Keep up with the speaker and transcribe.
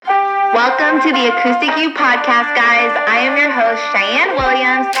Welcome to the Acoustic You podcast, guys. I am your host, Cheyenne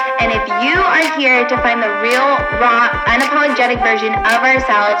Williams, and if you are here to find the real, raw, unapologetic version of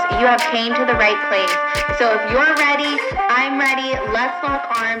ourselves, you have came to the right place. So if you're ready, I'm ready. Let's lock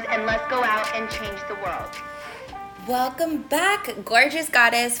arms and let's go out and change the world. Welcome back, gorgeous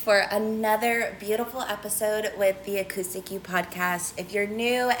goddess, for another beautiful episode with the Acoustic You podcast. If you're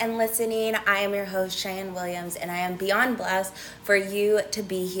new and listening, I am your host, Cheyenne Williams, and I am beyond blessed for you to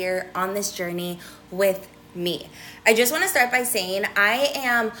be here on this journey with me. I just want to start by saying I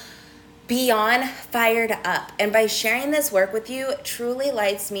am beyond fired up, and by sharing this work with you truly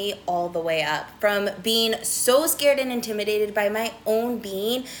lights me all the way up. From being so scared and intimidated by my own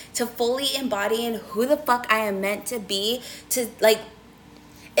being to fully embodying who the fuck I am meant to be, to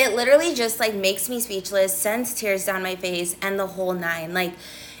it literally just makes me speechless, sends tears down my face, and the whole nine.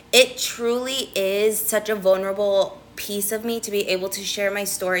 It truly is such a vulnerable piece of me to be able to share my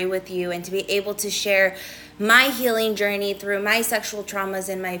story with you and to be able to share my healing journey through my sexual traumas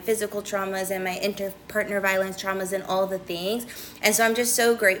and my physical traumas and my interpartner violence traumas and all the things. And so I'm just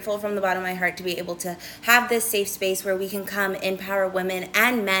so grateful from the bottom of my heart to be able to have this safe space where we can come empower women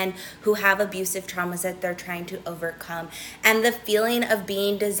and men who have abusive traumas that they're trying to overcome. And the feeling of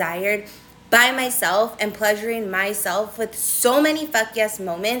being desired by myself and pleasuring myself with so many fuck yes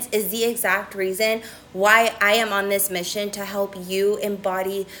moments is the exact reason why I am on this mission to help you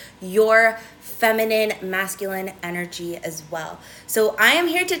embody your feminine, masculine energy as well. So I am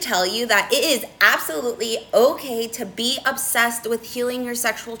here to tell you that it is absolutely okay to be obsessed with healing your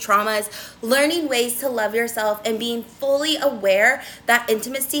sexual traumas, learning ways to love yourself, and being fully aware that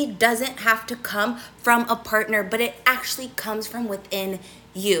intimacy doesn't have to come from a partner, but it actually comes from within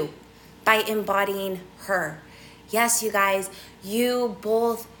you by embodying her. Yes, you guys, you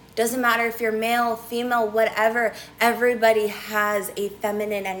both, doesn't matter if you're male, female, whatever, everybody has a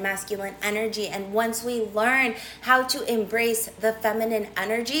feminine and masculine energy. And once we learn how to embrace the feminine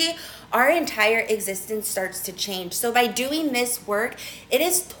energy, our entire existence starts to change. So by doing this work, it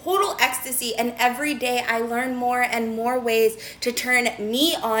is total ecstasy. And every day I learn more and more ways to turn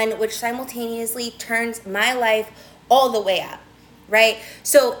me on, which simultaneously turns my life all the way up, right?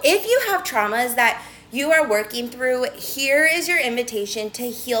 So if you have traumas that you are working through, here is your invitation to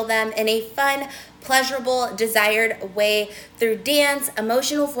heal them in a fun, pleasurable, desired way through dance,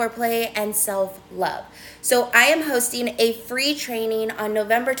 emotional foreplay, and self-love. So I am hosting a free training on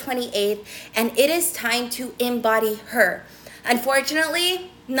November 28th, and it is time to embody her.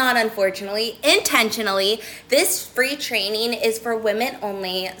 Intentionally, this free training is for women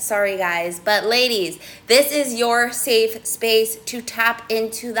only. Sorry guys, but ladies, this is your safe space to tap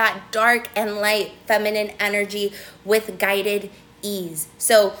into that dark and light feminine energy with guided ease.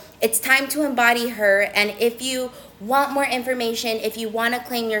 So it's time to embody her. And if you want more information, if you want to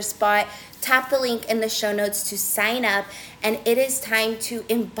claim your spot, tap the link in the show notes to sign up. And it is time to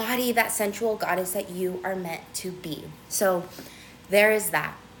embody that sensual goddess that you are meant to be. So there is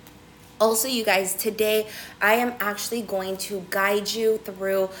that. Also, you guys, today I am actually going to guide you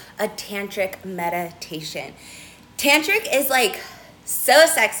through a tantric meditation. Tantric is so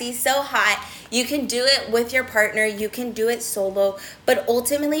sexy, so hot. You can do it with your partner, you can do it solo, but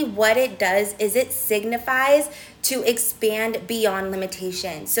ultimately what it does is it signifies to expand beyond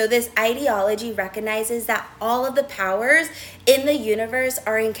limitation. So this ideology recognizes that all of the powers in the universe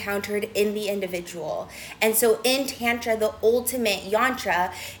are encountered in the individual. And so in Tantra, the ultimate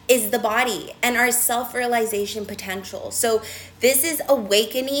yantra is the body and our self-realization potential. So this is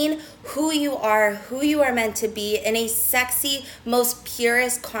awakening who you are meant to be in a sexy, most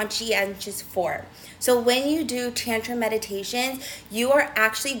purest, conscientious form. So when you do Tantra meditations, you are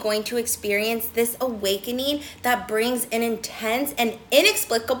actually going to experience this awakening that brings an intense and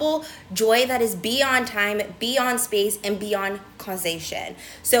inexplicable joy that is beyond time, beyond space, and beyond causation.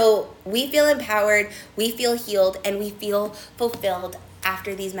 So we feel empowered, we feel healed, and we feel fulfilled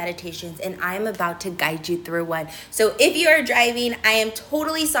after these meditations, and I am about to guide you through one. So if you are driving, I am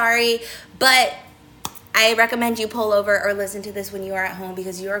totally sorry, but I recommend you pull over or listen to this when you are at home,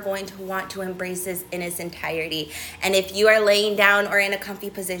 because you are going to want to embrace this in its entirety. And if you are laying down or in a comfy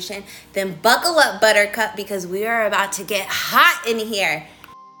position, then buckle up, buttercup, because we are about to get hot in here.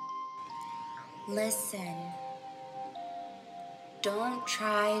 Listen. Don't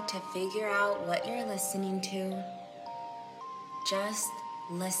try to figure out what you're listening to. Just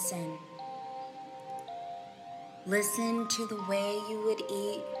listen. Listen to the way you would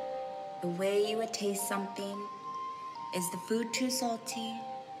eat, the way you would taste something. Is the food too salty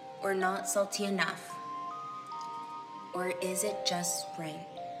or not salty enough? Or is it just right?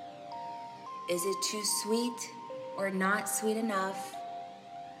 Is it too sweet or not sweet enough?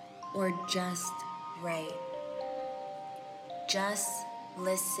 or just right. Just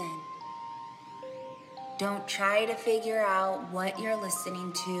listen. Don't try to figure out what you're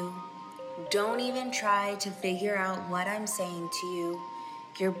listening to. Don't even try to figure out what I'm saying to you.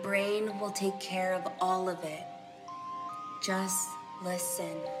 Your brain will take care of all of it. Just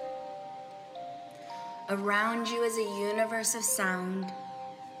listen. Around you is a universe of sound.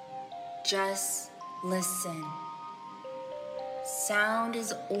 Just listen. Sound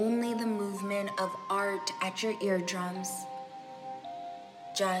is only the movement of art at your eardrums.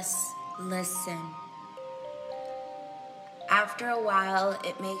 Just listen. After a while,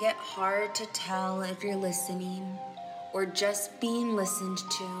 it may get hard to tell if you're listening or just being listened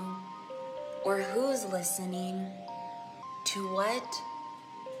to, or who's listening to what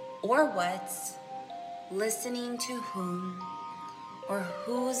or what's listening to whom, or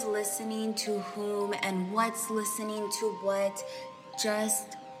who's listening to whom and what's listening to what.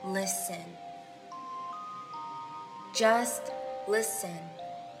 Just listen. Just listen.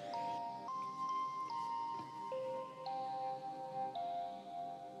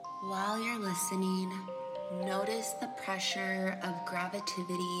 While you're listening, notice the pressure of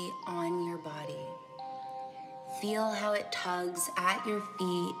gravity on your body. Feel how it tugs at your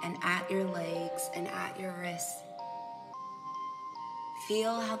feet and at your legs and at your wrists.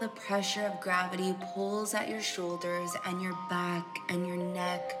 Feel how the pressure of gravity pulls at your shoulders and your back and your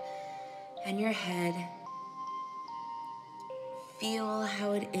neck and your head. Feel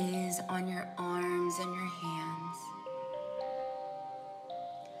how it is on your arms and your hands.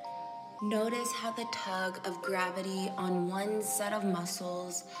 Notice how the tug of gravity on one set of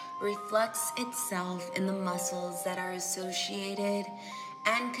muscles reflects itself in the muscles that are associated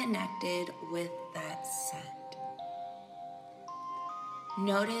and connected with that set.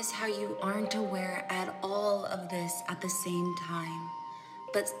 Notice how you aren't aware at all of this at the same time,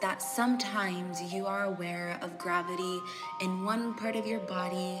 but that sometimes you are aware of gravity in one part of your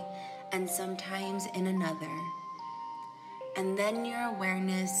body and sometimes in another. And then your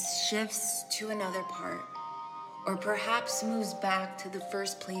awareness shifts to another part, or perhaps moves back to the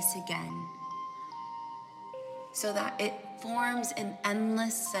first place again, so that it forms an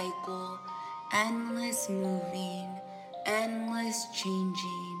endless cycle, endless moving, endless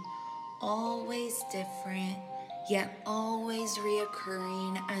changing, always different, yet always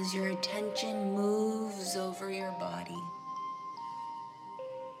reoccurring as your attention moves over your body.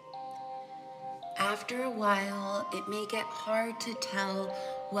 After a while, it may get hard to tell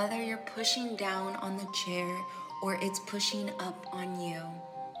whether you're pushing down on the chair or it's pushing up on you.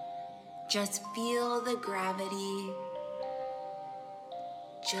 Just feel the gravity.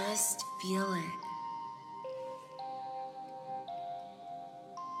 Just feel it.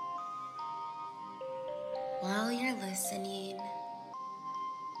 While you're listening,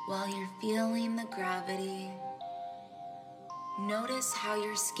 while you're feeling the gravity, notice how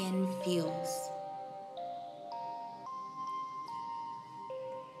your skin feels.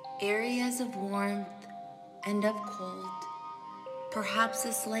 Areas of warmth and of cold, perhaps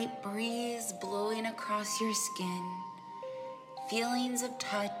a slight breeze blowing across your skin, feelings of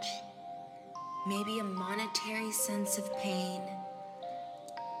touch, maybe a momentary sense of pain,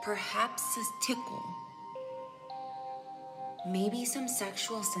 perhaps a tickle, maybe some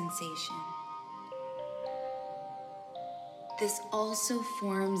sexual sensation. This also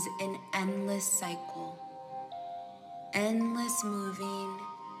forms an endless cycle, endless moving,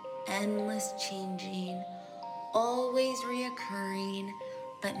 endless changing, always reoccurring,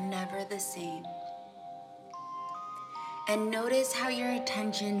 but never the same. And notice how your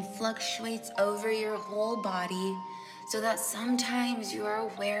attention fluctuates over your whole body, so that sometimes you are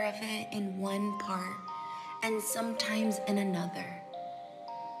aware of it in one part and sometimes in another.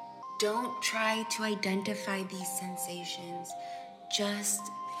 Don't try to identify these sensations, just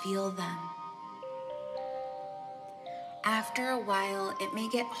feel them. After a while, it may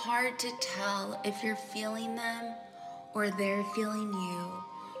get hard to tell if you're feeling them or they're feeling you,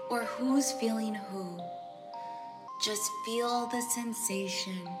 or who's feeling who. Just feel the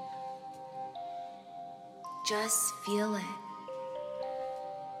sensation. Just feel it.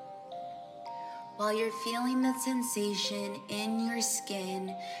 While you're feeling the sensation in your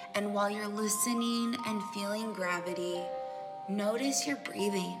skin and while you're listening and feeling gravity, notice your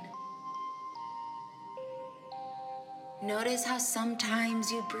breathing. Notice how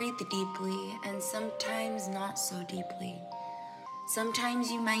sometimes you breathe deeply and sometimes not so deeply.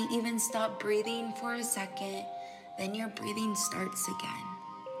 Sometimes you might even stop breathing for a second, then your breathing starts again.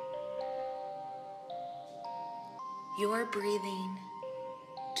 Your breathing,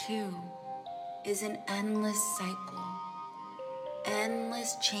 too, is an endless cycle.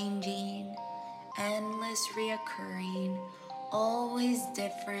 endless changing, endless reoccurring, always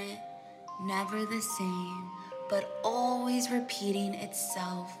different, never the same, but always repeating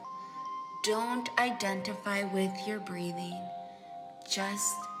itself. Don't identify with your breathing.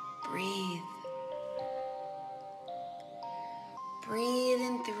 Just breathe. Breathe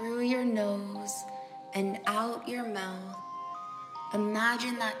in through your nose and out your mouth.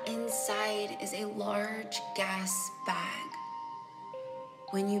 Imagine that inside is a large gas bag.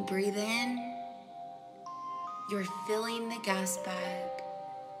 When you breathe in, you're filling the gas bag.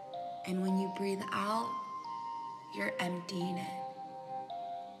 And when you breathe out, you're emptying it.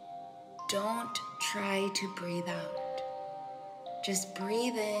 Don't try to breathe out. Just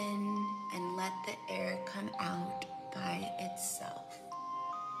breathe in and let the air come out by itself.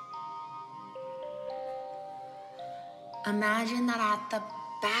 Imagine that at the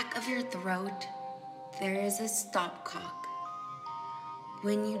back of your throat, there is a stopcock.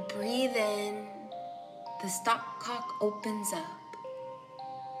 When you breathe in, the stopcock opens up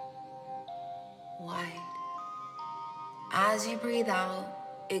wide. As you breathe out,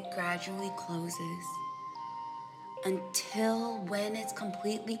 it gradually closes until when it's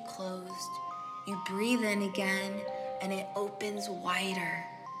completely closed, you breathe in again and it opens wider.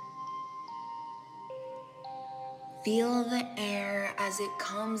 Feel the air as it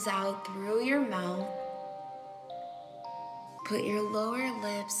comes out through your mouth. Put your lower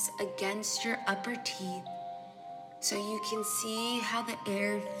lips against your upper teeth so you can see how the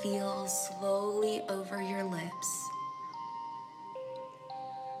air feels slowly over your lips.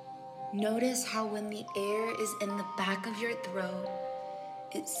 Notice how when the air is in the back of your throat,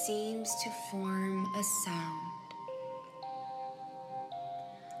 it seems to form a sound.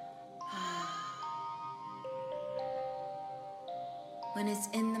 When it's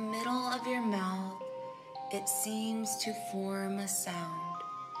in the middle of your mouth, it seems to form a sound.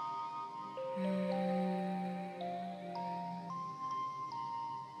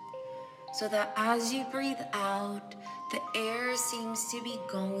 So that as you breathe out, the air seems to be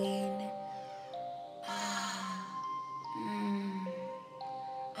going.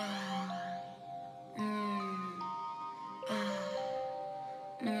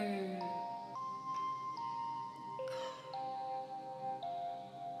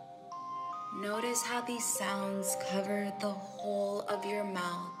 Notice how these sounds cover the whole of your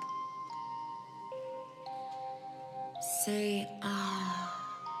mouth. Say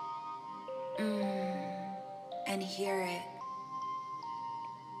and hear it.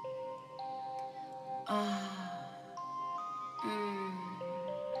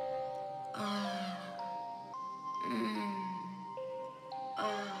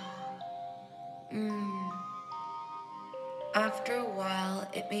 After a while,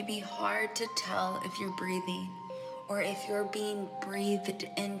 it may be hard to tell if you're breathing or if you're being breathed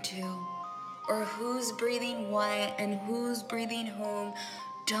into or who's breathing what and who's breathing whom.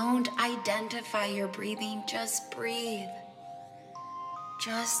 Don't identify your breathing, just breathe.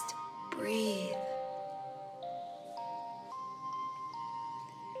 Just breathe.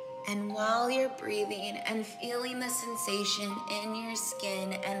 And while you're breathing and feeling the sensation in your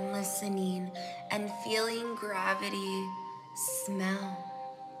skin and listening and feeling gravity, smell.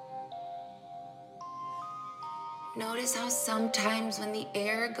 Notice how sometimes when the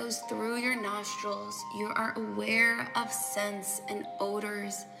air goes through your nostrils, you are aware of scents and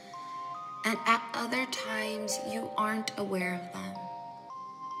odors, and at other times you aren't aware of them.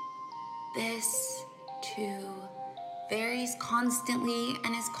 This, too, varies constantly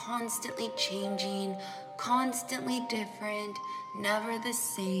and is constantly changing, constantly different, never the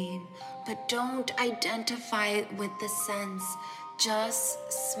same. But don't identify it with the sense,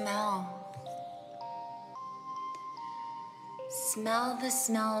 just smell. Smell the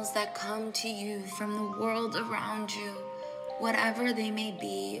smells that come to you from the world around you, whatever they may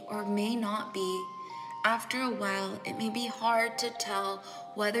be or may not be. After a while, it may be hard to tell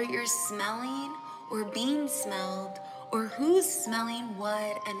whether you're smelling or being smelled, or who's smelling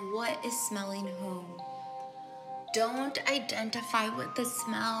what and what is smelling whom. Don't identify with the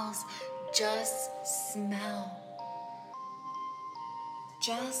smells, just smell.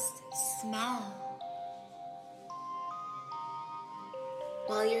 Just smell.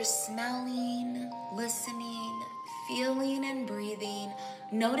 While you're smelling, listening, feeling, and breathing,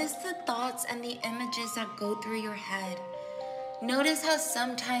 notice the thoughts and the images that go through your head. Notice how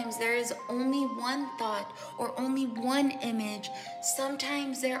sometimes there is only one thought or only one image.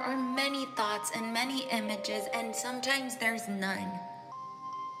 Sometimes there are many thoughts and many images, and sometimes there's none.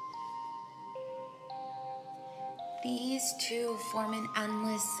 These two form an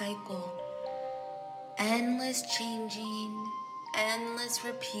endless cycle. Endless changing, endless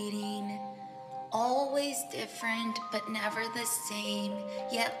repeating, always different but never the same,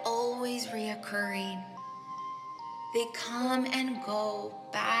 yet always reoccurring. They come and go,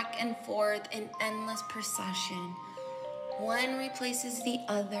 back and forth in endless procession. One replaces the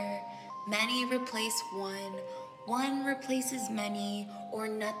other, many replace one replaces many, or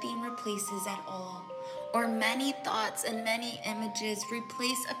nothing replaces at all. Or many thoughts and many images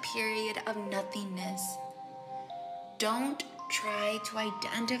replace a period of nothingness. Don't try to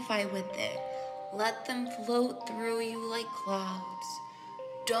identify with it. Let them float through you like clouds.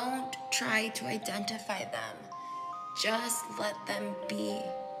 Don't try to identify them. Just let them be.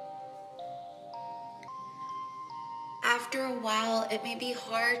 After a while, it may be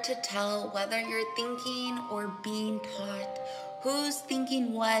hard to tell whether you're thinking or being taught. Who's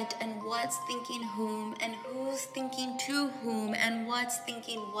thinking what and what's thinking whom, and who's thinking to whom and what's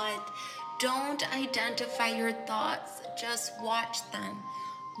thinking what. Don't identify your thoughts, just watch them.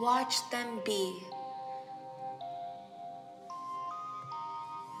 Watch them be.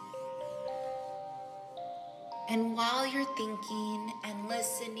 And while you're thinking and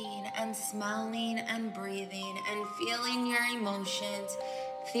listening and smelling and breathing and feeling your emotions,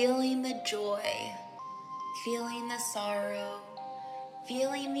 feeling the joy, feeling the sorrow,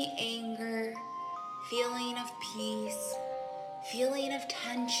 feeling the anger, feeling of peace, feeling of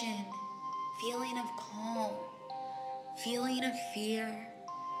tension, feeling of calm, feeling of fear,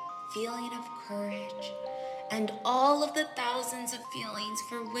 feeling of courage, and all of the thousands of feelings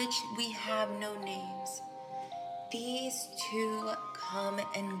for which we have no names. These two come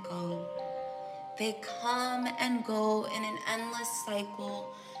and go. They come and go in an endless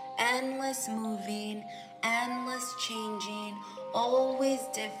cycle, endless moving, endless changing, always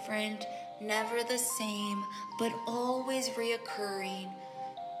different, never the same, but always reoccurring.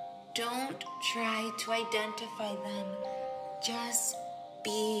 Don't try to identify them. Just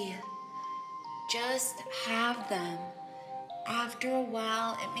be. Just have them. After a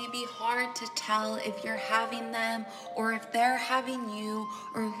while, it may be hard to tell if you're having them or if they're having you,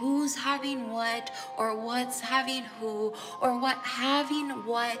 or who's having what or what's having who, or what having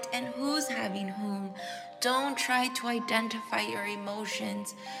what and who's having whom. Don't try to identify your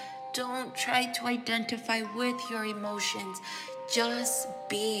emotions. Don't try to identify with your emotions. Just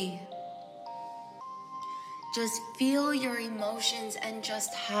be. Just feel your emotions and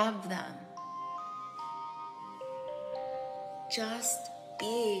just have them. Just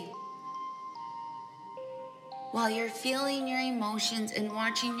be. While you're feeling your emotions and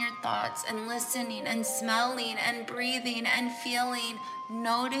watching your thoughts and listening and smelling and breathing and feeling,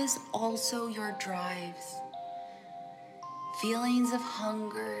 notice also your drives. Feelings of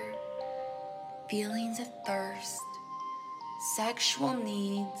hunger, feelings of thirst, sexual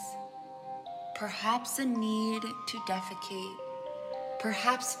needs, perhaps a need to defecate,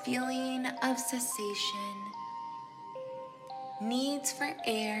 perhaps feeling of cessation, needs for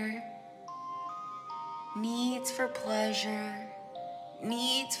air, needs for pleasure,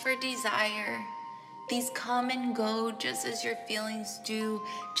 needs for desire. These come and go just as your feelings do,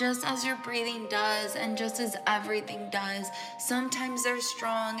 just as your breathing does, and just as everything does. Sometimes they're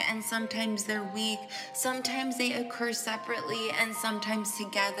strong and sometimes they're weak. Sometimes they occur separately and sometimes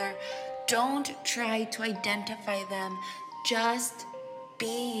together. Don't try to identify them. Just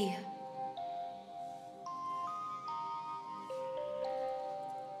be.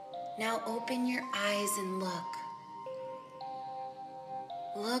 Now open your eyes and look.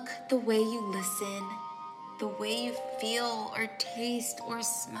 Look the way you listen, the way you feel or taste or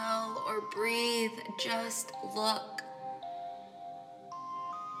smell or breathe. Just look.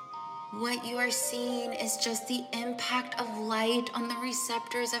 What you are seeing is just the impact of light on the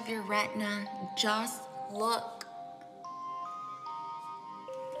receptors of your retina. Just look.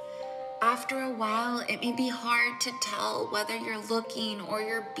 After a while, it may be hard to tell whether you're looking or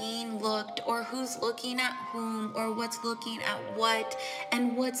you're being looked, or who's looking at whom, or what's looking at what,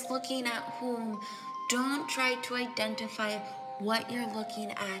 and what's looking at whom. Don't try to identify what you're looking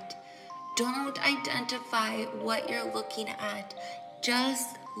at. Don't identify what you're looking at.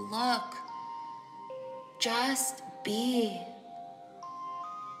 Just look. Just be.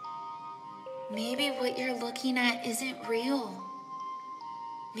 Maybe what you're looking at isn't real.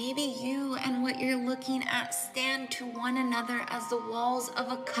 Maybe you and what you're looking at stand to one another as the walls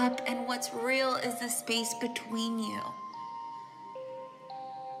of a cup, and what's real is the space between you.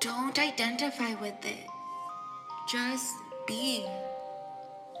 Don't identify with it. Just be.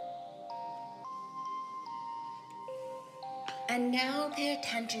 And now pay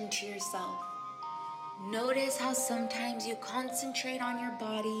attention to yourself. Notice how sometimes you concentrate on your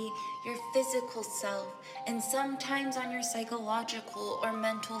body, your physical self, and sometimes on your psychological or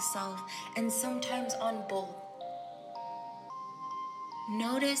mental self, and sometimes on both.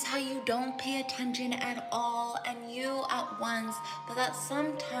 Notice how you don't pay attention at all and you at once, but that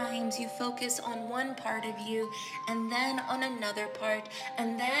sometimes you focus on one part of you and then on another part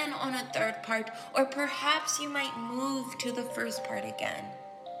and then on a third part, or perhaps you might move to the first part again.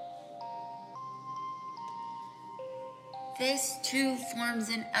 This too forms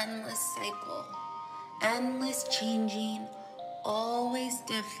an endless cycle, endless changing, always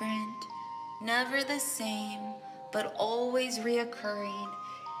different, never the same, but always reoccurring.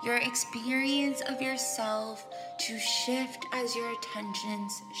 Your experience of yourself to shift as your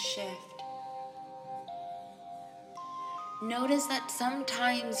attentions shift. Notice that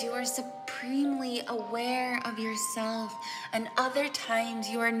sometimes you are supremely aware of yourself and other times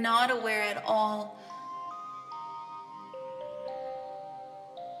you are not aware at all.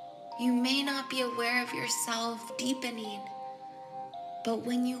 You may not be aware of yourself deepening, but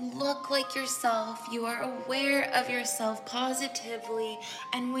when you look like yourself, you are aware of yourself positively.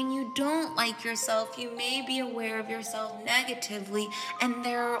 And when you don't like yourself, you may be aware of yourself negatively. And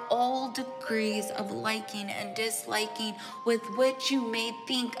there are all degrees of liking and disliking with which you may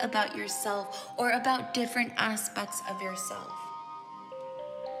think about yourself or about different aspects of yourself.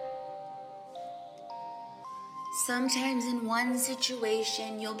 Sometimes in one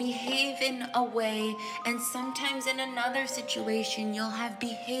situation you'll behave in a way, and sometimes in another situation you'll have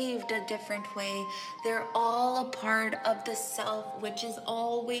behaved a different way. They're all a part of the self, which is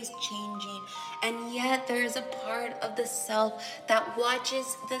always changing. And yet there is a part of the self that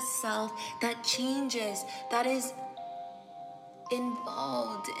watches the self, that changes, that is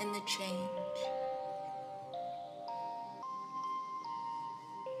involved in the change.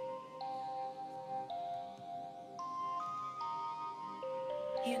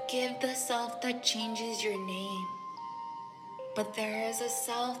 You give the self that changes your name, but there is a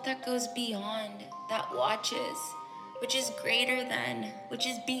self that goes beyond, that watches, which is greater than, which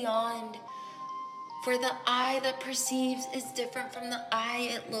is beyond. For the eye that perceives is different from the eye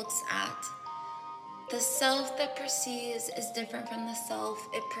it looks at. The self that perceives is different from the self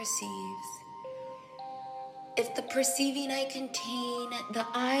it perceives. If the perceiving eye contain the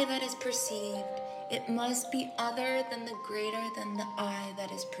eye that is perceived, it must be other than the greater than the eye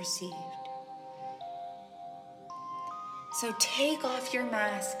that is perceived. So take off your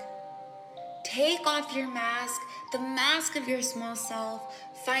mask. Take off your mask, the mask of your small self.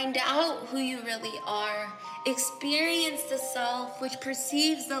 Find out who you really are. Experience the self which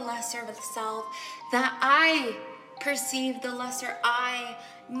perceives the lesser of the self. That I perceive the lesser I.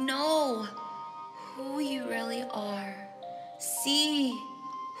 Know who you really are. See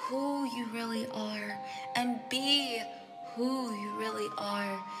who you really are and be who you really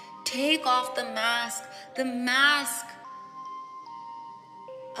are. Take off the mask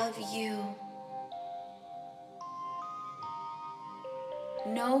of you.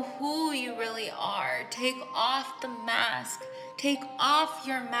 Know who you really are. Take off the mask. Take off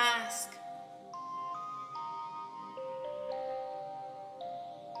your mask.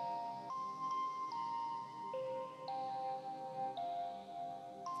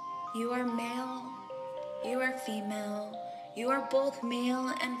 You are male, you are female, you are both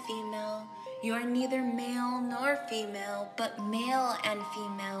male and female. You are neither male nor female, but male and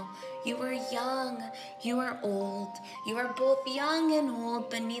female. You are young, you are old. You are both young and old,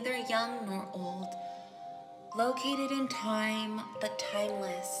 but neither young nor old. Located in time, but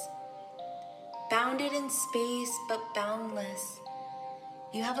timeless. Bounded in space, but boundless.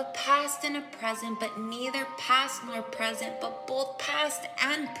 You have a past and a present, but neither past nor present, but both past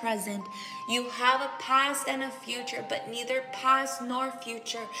and present. You have a past and a future, but neither past nor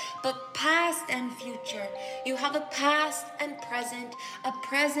future, but past and future. You have a past and a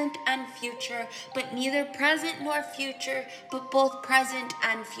present and future, but neither present nor future, but both present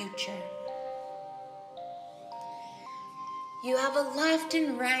and future. You have a left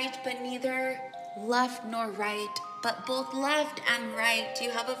and right, but neither left nor right, but both left and right.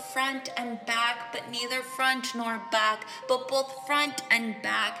 You have a front and back, but neither front nor back, but both front and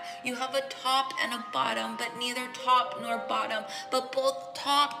back. You have a top and a bottom, but neither top nor bottom, but both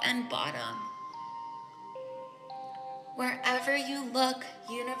top and bottom. Wherever you look,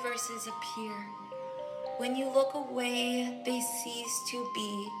 universes appear. When you look away, they cease to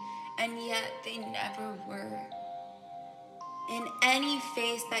be, and yet they never were. In any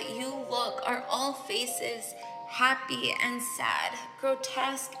face that you look are all faces, happy and sad,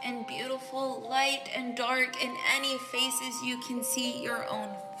 grotesque and beautiful, light and dark. In any faces you can see your own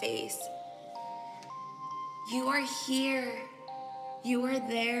face. You are here. You are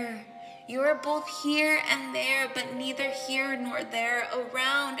there. You are both here and there, but neither here nor there.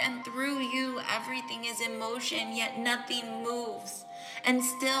 Around and through you, everything is in motion, yet nothing moves. And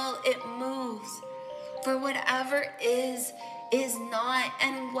still it moves. For whatever is not,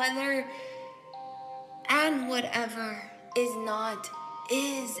 and whatever is not,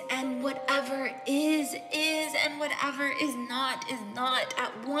 is, and whatever is, and whatever is not,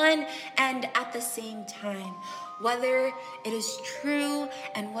 at one and at the same time. Whether it is true,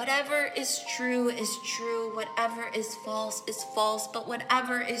 and whatever is true, whatever is false, but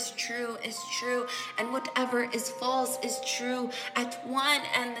whatever is true, and whatever is false is true at one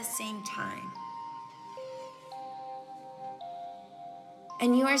and the same time.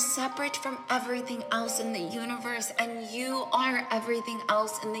 And you are separate from everything else in the universe, and you are everything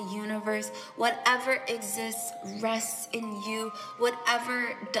else in the universe. Whatever exists rests in you.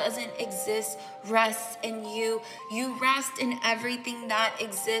 Whatever doesn't exist rests in you. You rest in everything that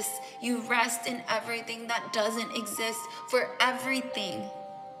exists. You rest in everything that doesn't exist. For everything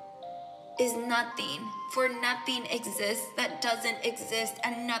is nothing. For nothing exists that doesn't exist,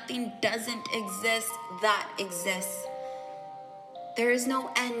 and nothing doesn't exist that exists. There is no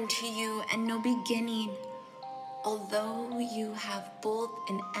end to you and no beginning, although you have both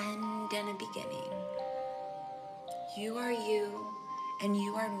an end and a beginning. You are you and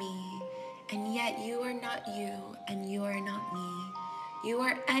you are me, and yet you are not you and you are not me. You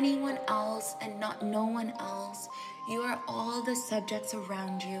are anyone else and not no one else. You are all the subjects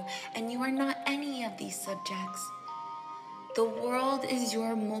around you, and you are not any of these subjects. The world is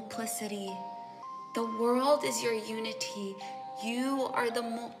your multiplicity. The world is your unity. You are the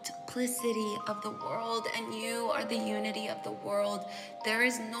multiplicity of the world, and you are the unity of the world. There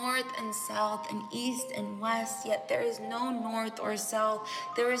is north and south and east and west, yet there is no north or south.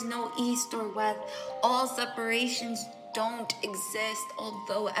 There is no east or west. All separations don't exist,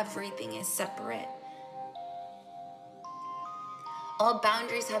 although everything is separate. All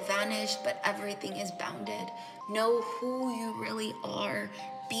boundaries have vanished, but everything is bounded. Know who you really are.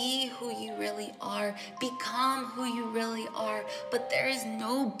 Be who you really are. Become who you really are. But there is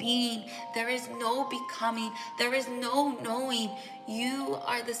no being. There is no becoming. There is no knowing. You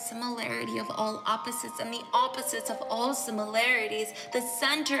are the similarity of all opposites and the opposites of all similarities. The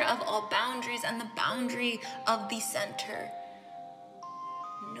center of all boundaries and the boundary of the center.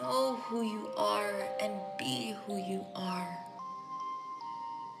 Know who you are and be who you are.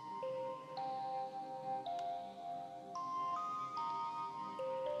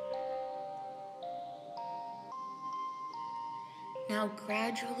 Now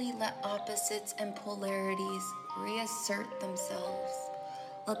gradually let opposites and polarities reassert themselves.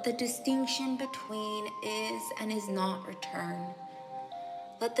 Let the distinction between is and is not return.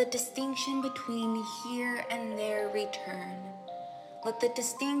 Let the distinction between here and there return. Let the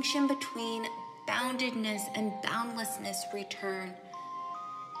distinction between boundedness and boundlessness return.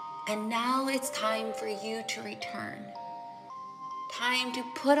 And now it's time for you to return. Time to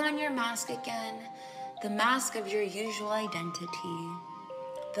put on your mask again. The mask of your usual identity,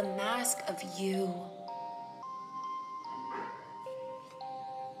 the mask of you.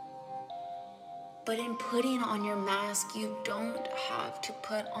 But in putting on your mask, you don't have to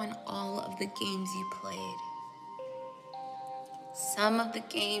put on all of the games you played. Some of the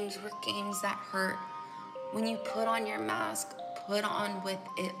games were games that hurt. When you put on your mask, put on with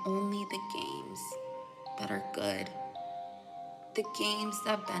it only the games that are good, the games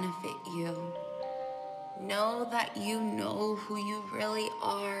that benefit you. Know that you know who you really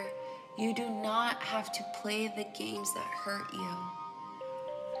are. You do not have to play the games that hurt you.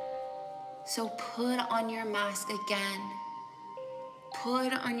 So put on your mask again.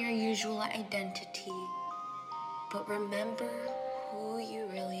 Put on your usual identity. But remember who you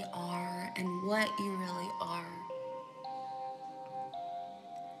really are and what you really are.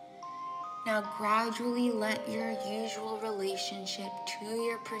 Now gradually let your usual relationship to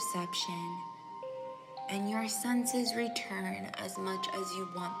your perception and your senses return as much as you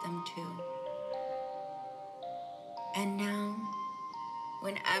want them to. And now,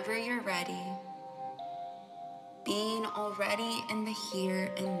 whenever you're ready, being already in the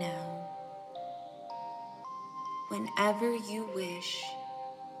here and now, whenever you wish,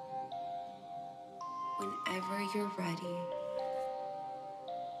 whenever you're ready,